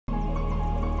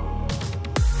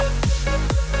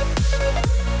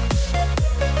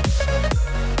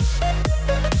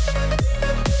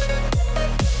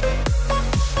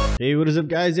Hey, what is up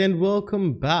guys, and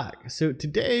welcome back. So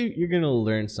today you're going to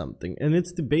learn something, and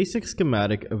it's the basic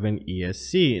schematic of an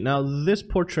ESC. Now this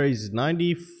portrays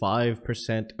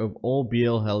 95% of all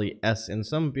BLHeli-S and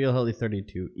some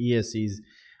BLHeli32 ESCs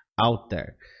out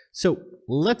there. So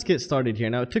let's get started here.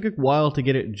 Now it took a while to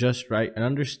get it just right and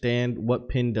understand what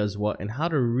pin does what and how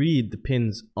to read the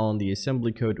pins on the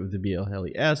assembly code of the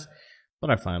BLHeli-S, but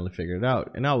I finally figured it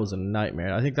out, and that was a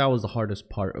nightmare. I think that was the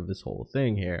hardest part of this whole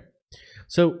thing here.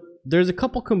 So there's a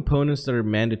couple components that are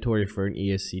mandatory for an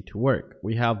ESC to work.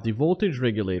 We have the voltage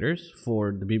regulators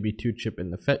for the BB2 chip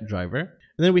and the FET driver.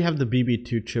 And then we have the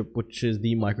BB2 chip, which is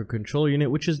the microcontroller unit,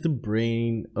 which is the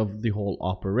brain of the whole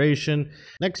operation.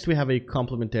 Next, we have a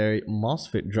complementary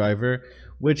MOSFET driver,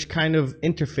 which kind of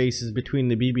interfaces between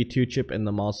the BB2 chip and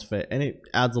the MOSFET, and it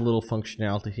adds a little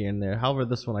functionality here and there. However,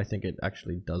 this one I think it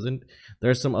actually doesn't. There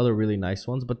are some other really nice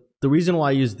ones, but the reason why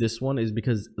I use this one is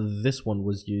because this one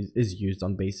is used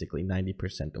on basically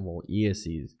 90% of all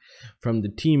ESCs, from the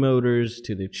T-motors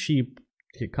to the cheap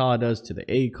Cicadas to the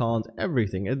Aikons,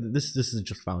 everything. This is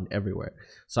just found everywhere.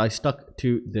 So I stuck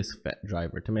to this FET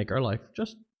driver to make our life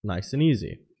just nice and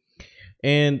easy.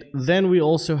 And then we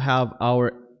also have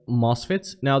our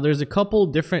MOSFETs. Now there's a couple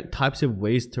different types of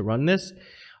ways to run this.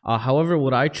 However,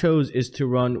 what I chose is to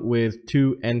run with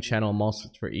 2 N-channel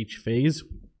MOSFETs for each phase.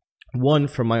 One,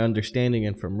 from my understanding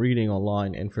and from reading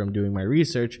online and from doing my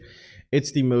research,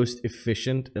 it's the most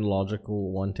efficient and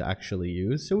logical one to actually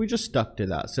use. So we just stuck to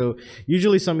that. So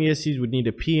usually some ESCs would need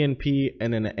a PNP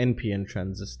and an NPN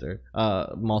transistor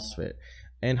MOSFET.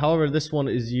 And however, this one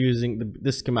is using,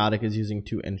 this schematic is using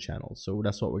 2 N channels. So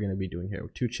that's what we're going to be doing here,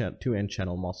 2 N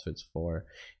channel MOSFETs for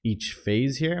each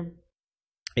phase here.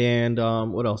 And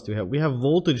what else do we have? We have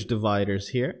voltage dividers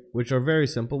here, which are very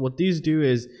simple. What these do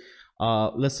is,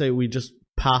 let's say we just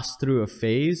pass through a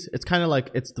phase. It's kind of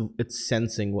like it's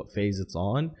sensing what phase it's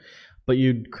on, but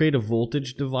you'd create a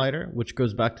voltage divider, which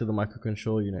goes back to the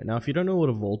microcontroller unit. Now if you don't know what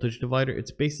a voltage divider,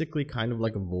 it's basically kind of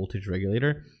like a voltage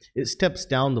regulator. It steps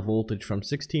down the voltage from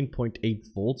 16.8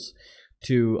 volts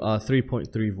to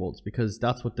 3.3 volts, because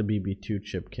that's what the BB2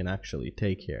 chip can actually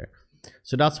take here.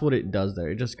 So that's what it does there.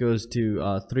 It just goes to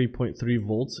 3.3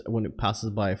 volts when it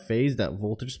passes by a phase, that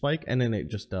voltage spike, and then it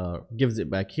just gives it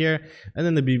back here, and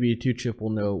then the BB2 chip will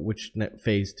know which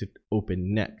phase to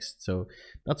open next. So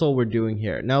that's all we're doing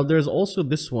here. Now there's also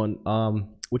this one,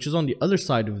 which is on the other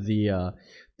side of the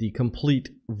complete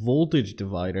voltage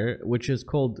divider, which is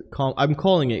called I'm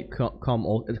calling it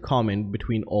common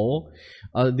between all.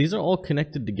 These are all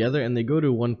connected together and they go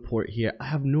to one port here. I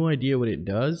have no idea what it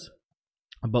does,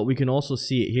 but we can also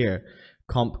see it here,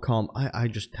 I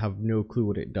just have no clue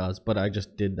what it does, but I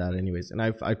just did that anyways. And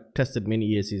I've tested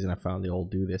many ESCs and I found they all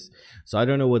do this. So I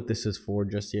don't know what this is for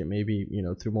just yet. Maybe, you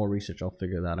know, through more research I'll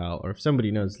figure that out, or if somebody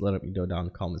knows, let me know down in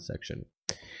the comment section.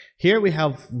 Here we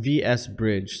have VS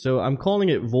bridge. So I'm calling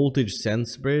it voltage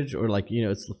sense bridge, or like, you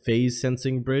know, it's the phase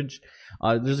sensing bridge.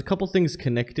 There's a couple things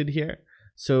connected here.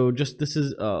 So just this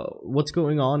is what's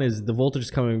going on is the voltage is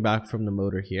coming back from the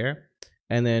motor here,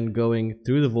 and then going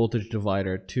through the voltage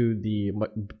divider to the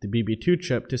BB2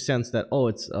 chip to sense that, oh,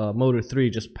 it's motor 3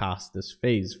 just passed this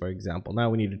phase, for example. Now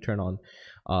we need to turn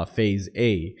on phase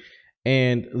A.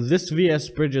 And this VS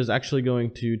bridge is actually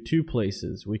going to 2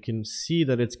 places. We can see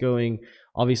that it's going,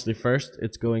 obviously first,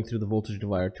 it's going through the voltage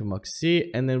divider to mux C,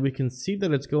 and then we can see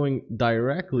that it's going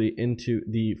directly into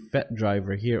the FET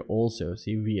driver here also.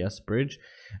 See, VS bridge.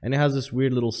 And it has this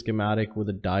weird little schematic with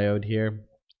a diode here,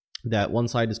 that one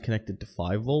side is connected to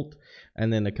 5 volt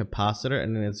and then a capacitor,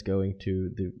 and then it's going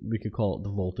to we could call it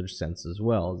the voltage sense as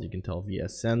well. As you can tell,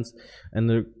 VS sense, and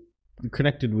they're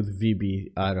connected with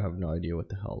VB. I don't have no idea what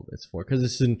the hell it's for, because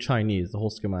it's in Chinese. The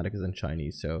whole schematic is in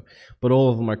Chinese, so but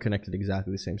all of them are connected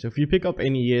exactly the same. So if you pick up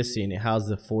any ESC and it has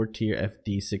the 4-tier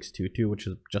FD622, which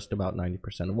is just about 90%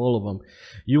 of all of them,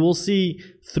 you will see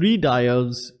 3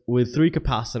 diodes with 3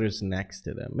 capacitors next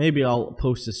to them. Maybe I'll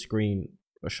post a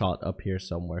shot up here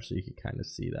somewhere so you can kind of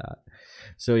see that.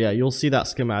 So yeah, you'll see that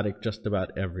schematic just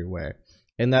about everywhere,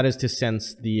 and that is to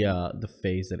sense the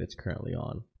phase that it's currently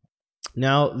on.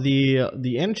 Now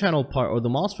the N channel part, or the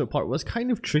MOSFET part, was kind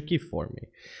of tricky for me.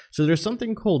 So there's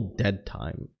something called dead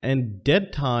time, and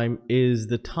dead time is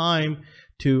the time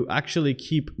to actually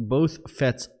keep both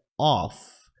FETs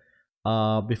off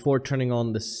before turning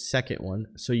on the second one,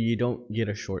 so you don't get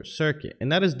a short circuit.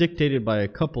 And that is dictated by a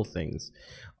couple things.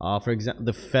 For example,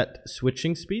 the FET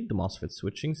switching speed, the MOSFET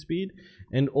switching speed,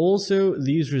 and also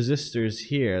these resistors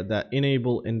here that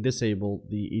enable and disable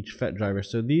each FET driver.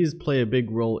 So these play a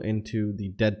big role into the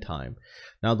dead time.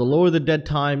 Now the lower the dead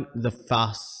time, the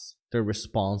faster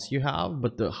response you have,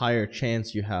 but the higher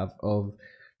chance you have of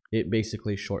it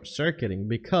basically short circuiting,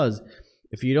 because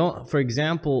if you don't, for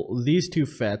example, these two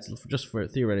FETs, just for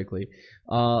theoretically,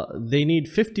 they need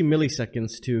 50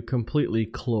 milliseconds to completely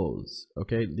close,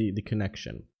 okay, the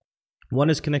connection. One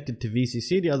is connected to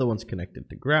VCC, the other one's connected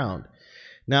to ground.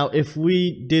 Now, if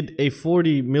we did a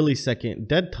 40 millisecond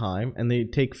dead time and they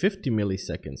take 50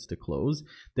 milliseconds to close,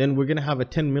 then we're going to have a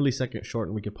 10 millisecond short,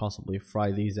 and we could possibly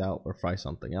fry these out or fry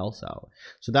something else out.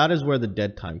 So that is where the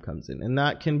dead time comes in, and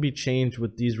that can be changed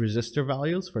with these resistor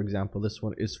values. For example, this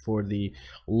one is for the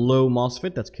low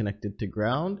MOSFET that's connected to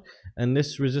ground, and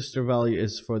this resistor value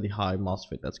is for the high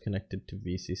MOSFET that's connected to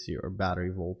VCC or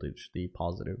battery voltage, the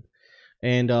positive.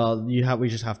 And we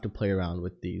just have to play around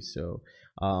with these. So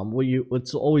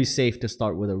it's always safe to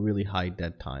start with a really high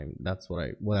dead time. That's what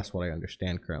I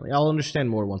understand currently. I'll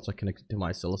understand more once I connect it to my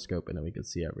oscilloscope, and then we can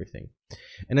see everything.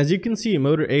 And as you can see,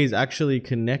 motor A is actually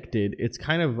connected. It's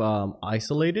kind of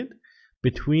isolated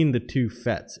between the two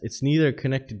FETs. It's neither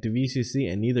connected to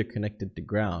VCC and neither connected to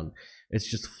ground. It's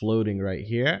just floating right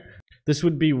here. This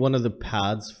would be one of the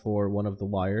pads for one of the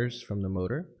wires from the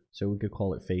motor. So we could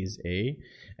call it phase A,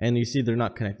 and you see they're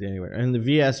not connected anywhere. And the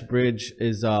VS bridge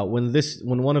is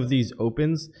when one of these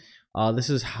opens, this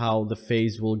is how the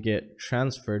phase will get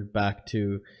transferred back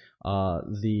to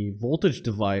the voltage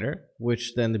divider,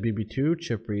 which then the BB2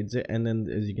 chip reads it, and then,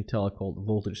 as you can tell, I call it the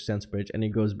voltage sense bridge, and it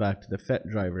goes back to the FET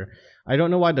driver. I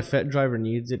don't know why the FET driver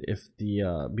needs it if the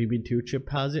BB2 chip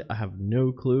has it. I have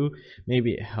no clue.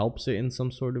 Maybe it helps it in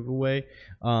some sort of a way,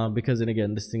 because then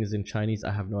again, this thing is in Chinese.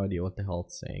 I have no idea what the hell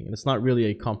it's saying, and it's not really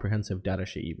a comprehensive data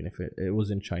sheet. Even if it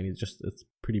was in Chinese, it's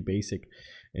pretty basic,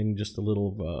 and just a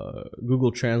little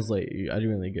Google Translate. I didn't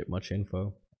really get much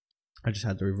info. I just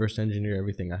had to reverse engineer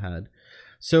everything I had.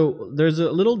 So there's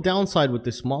a little downside with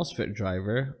this MOSFET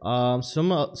driver.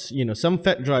 Some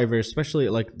FET drivers, especially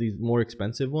like these more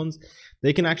expensive ones,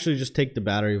 they can actually just take the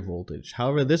battery voltage.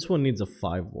 However, this one needs a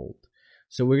 5 volt.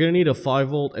 So we're gonna need a 5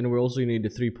 volt, and we're also gonna need a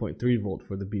 3.3 volt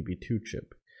for the BB2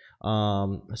 chip.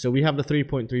 So we have the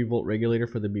 3.3 volt regulator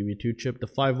for the BB2 chip. The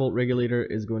 5 volt regulator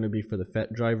is going to be for the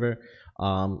FET driver.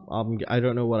 I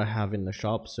don't know what I have in the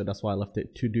shop, so that's why I left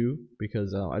it to do,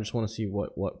 because I just want to see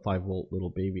what 5 volt little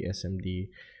baby SMD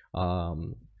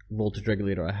voltage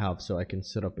regulator I have, so I can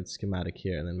set up its schematic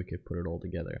here, and then we could put it all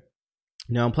together.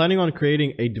 Now I'm planning on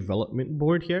creating a development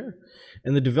board here,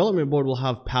 and the development board will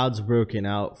have pads broken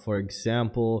out, for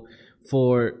example,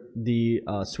 for the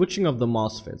switching of the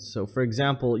MOSFETs. So for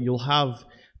example, you'll have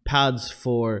pads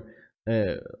for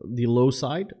the low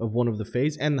side of one of the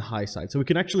phase and the high side, so we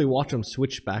can actually watch them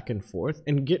switch back and forth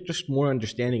and get just more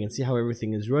understanding and see how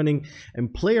everything is running,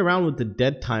 and play around with the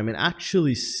dead time and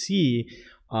actually see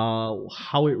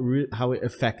how it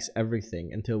affects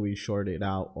everything until we short it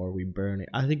out or we burn it.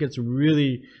 I think it's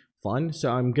really fun.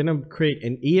 So I'm gonna create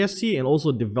an ESC and also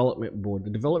a development board.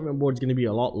 The development board is gonna be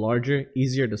a lot larger,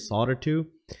 easier to solder to,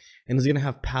 and it's gonna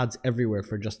have pads everywhere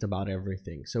for just about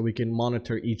everything. So we can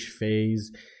monitor each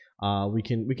phase. We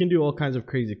can do all kinds of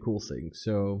crazy cool things.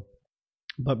 So,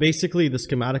 but basically the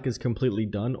schematic is completely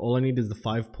done. All I need is the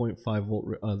 5.5 volt,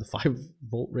 the 5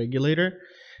 volt regulator,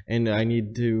 and I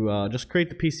need to just create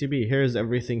the PCB. Here's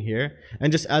everything here,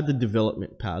 and just add the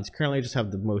development pads. Currently I just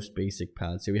have the most basic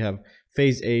pads. So we have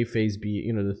phase A, phase B,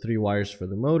 the 3 wires for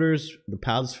the motors, the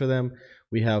pads for them.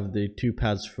 We have the 2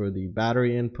 pads for the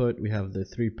battery input. We have the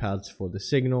 3 pads for the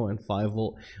signal, and 5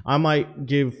 volt. I might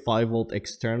give 5 volt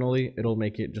externally. It'll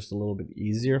make it just a little bit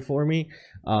easier for me.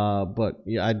 But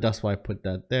yeah, that's why I put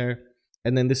that there.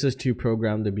 And then this is to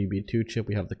program the BB2 chip.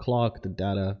 We have the clock, the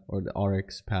data, or the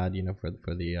RX pad,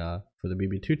 for the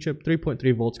BB2 chip.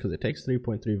 3.3 volts because it takes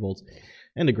 3.3 volts,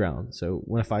 and the ground. So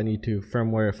if I need to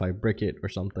firmware, if I brick it or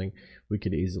something, we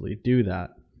could easily do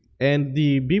that. And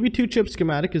the BB2 chip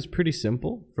schematic is pretty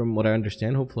simple from what I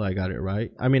understand. Hopefully I got it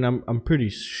right. I mean, I'm pretty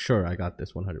sure I got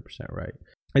this 100% right.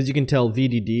 As you can tell,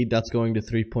 VDD, that's going to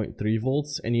 3.3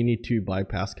 volts, and you need 2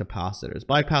 bypass capacitors.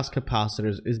 Bypass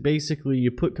capacitors is basically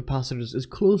you put capacitors as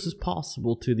close as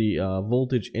possible to the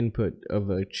voltage input of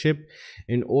a chip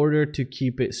in order to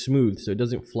keep it smooth, so it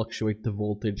doesn't fluctuate the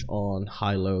voltage on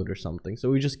high load or something. So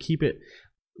we'll just keep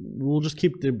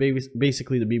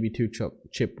basically the BB2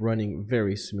 chip running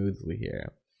very smoothly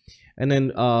here. And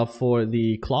then for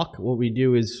the clock, what we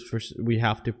do is first we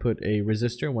have to put a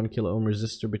resistor, 1 kilo ohm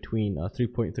resistor, between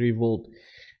 3.3 volt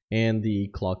and the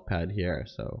clock pad here.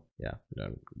 So yeah,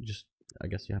 I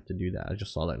guess you have to do that. I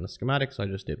just saw that in the schematic, so I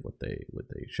just did what they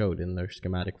showed in their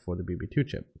schematic for the BB2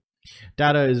 chip.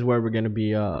 Data is where we're going to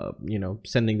be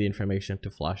sending the information to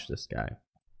flash this guy.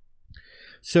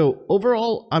 So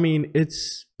overall, I mean,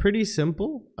 it's pretty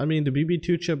simple. I mean, the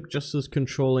BB2 chip just is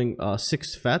controlling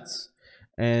 6 FETs.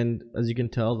 And as you can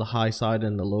tell, the high side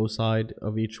and the low side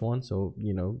of each one. So,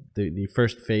 you know, the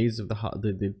first phase of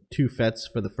the two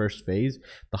FETs for the first phase,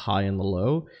 the high and the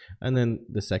low, and then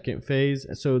the second phase.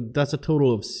 So that's a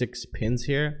total of 6 pins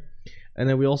here. And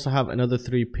then we also have another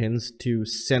 3 pins to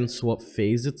sense what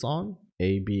phase it's on,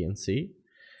 A, B, and C.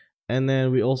 And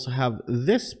then we also have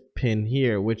this pin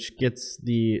here, which gets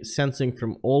the sensing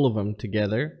from all of them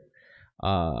together.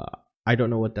 I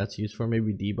don't know what that's used for,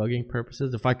 maybe debugging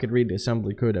purposes. If I could read the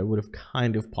assembly code, I would have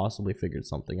kind of possibly figured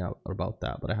something out about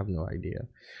that, but I have no idea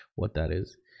what that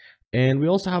is. And we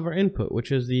also have our input,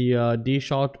 which is the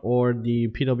D-shot or the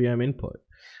PWM input.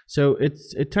 So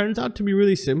it turns out to be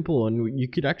really simple, and you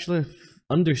could actually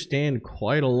understand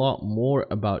quite a lot more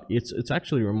about it. It's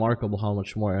actually remarkable how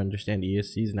much more I understand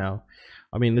ESCs now.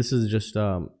 I mean, this has just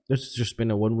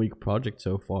been a 1-week project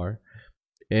so far.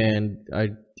 And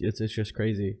it's just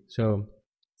crazy. So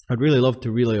I'd really love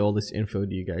to relay all this info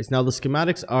to you guys. Now the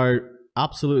schematics are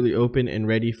absolutely open and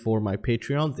ready for my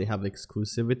Patreons. They have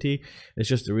exclusivity. It's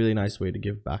just a really nice way to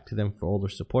give back to them for all their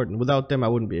support, and without them I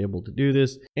wouldn't be able to do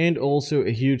this. And also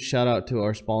a huge shout out to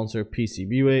our sponsor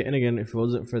PCBway. And again, if it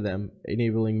wasn't for them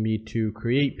enabling me to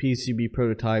create PCB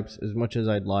prototypes as much as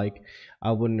I'd like,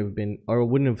 I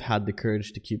wouldn't have had the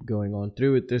courage to keep going on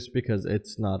through with this, because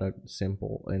it's not a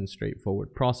simple and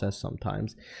straightforward process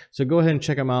sometimes. So go ahead and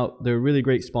check them out. They're a really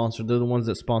great sponsor. They're the ones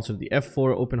that sponsored the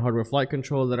F4 open hardware flight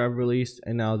control that I've released,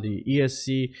 and now the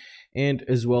ESC, and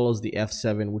as well as the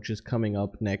F7, which is coming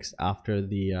up next after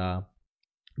the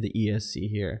ESC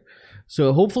here.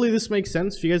 So hopefully this makes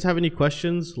sense. If you guys have any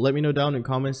questions, let me know down in the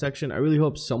comment section. I really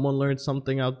hope someone learned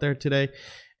something out there today.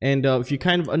 And if you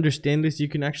kind of understand this, you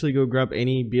can actually go grab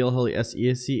any BLHeli-S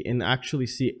ESC and actually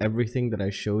see everything that I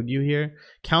showed you here.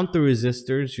 Count the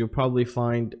resistors. You'll probably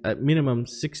find at minimum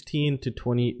 16 to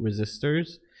 20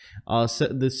 resistors.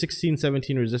 The 16,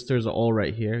 17 resistors are all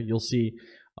right here. You'll see,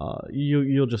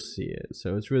 you'll just see it.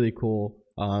 So it's really cool.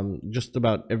 Just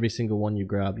about every single one you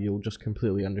grab, you'll just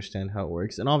completely understand how it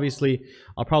works. And obviously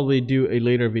I'll probably do a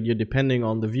later video, depending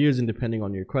on the views and depending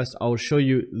on your requests. I'll show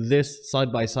you this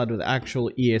side by side with actual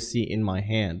ESC in my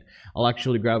hand. I'll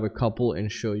actually grab a couple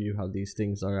and show you how these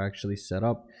things are actually set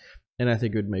up, and I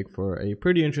think it would make for a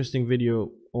pretty interesting video,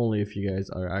 only if you guys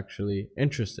are actually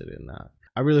interested in that.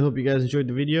 I really hope you guys enjoyed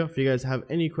the video. If you guys have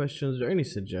any questions or any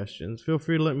suggestions, feel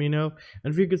free to let me know.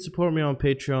 And if you could support me on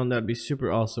Patreon, that'd be super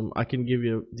awesome. I can give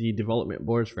you the development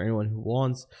boards for anyone who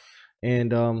wants.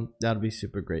 And that'd be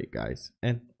super great, guys.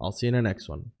 And I'll see you in the next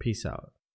one. Peace out.